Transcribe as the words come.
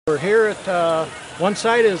We're here at one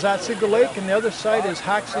side is Otsego Lake and the other side is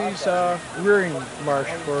Hoaxie's rearing marsh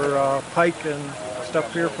for pike and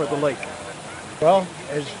stuff here for the lake. Well,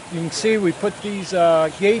 as you can see, we put these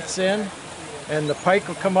gates in, and the pike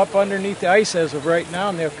will come up underneath the ice as of right now,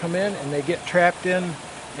 and they'll come in and they get trapped in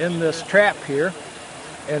this trap here.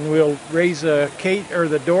 And we'll raise the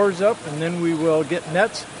doors up, and then we will get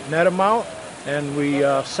nets, net them out, and we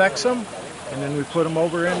sex them, and then we put them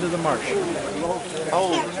over into the marsh.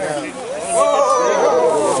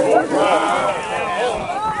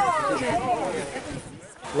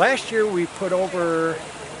 Last year we put over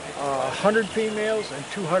 100 females and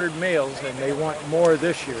 200 males, and they want more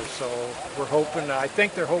this year. So we're hoping, I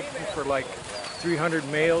think they're hoping for like 300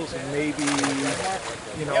 males and maybe,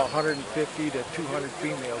 150 to 200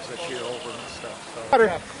 females this year over and stuff.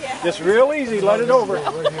 So just real easy, let it over.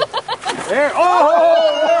 There,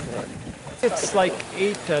 oh! It's like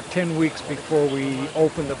 8 to 10 weeks before we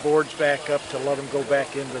open the boards back up to let them go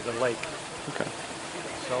back into the lake. Okay.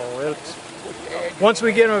 So once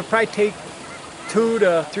we get them, it'll probably take 2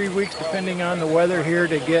 to 3 weeks, depending on the weather here,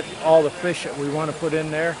 to get all the fish that we want to put in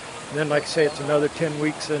there. And then, like I say, it's another 10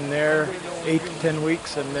 weeks in there, 8 to 10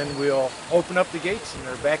 weeks, and then we'll open up the gates and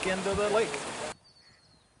they're back into the lake.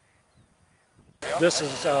 This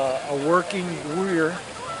is a working weir,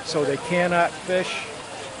 so they cannot fish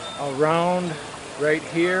around right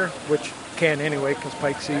here, which can anyway because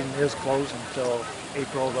pike season is closed until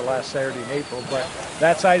April, the last Saturday in April. But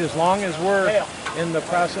that side, as long as we're in the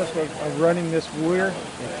process of running this weir,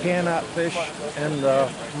 they cannot fish in the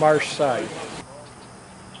marsh side.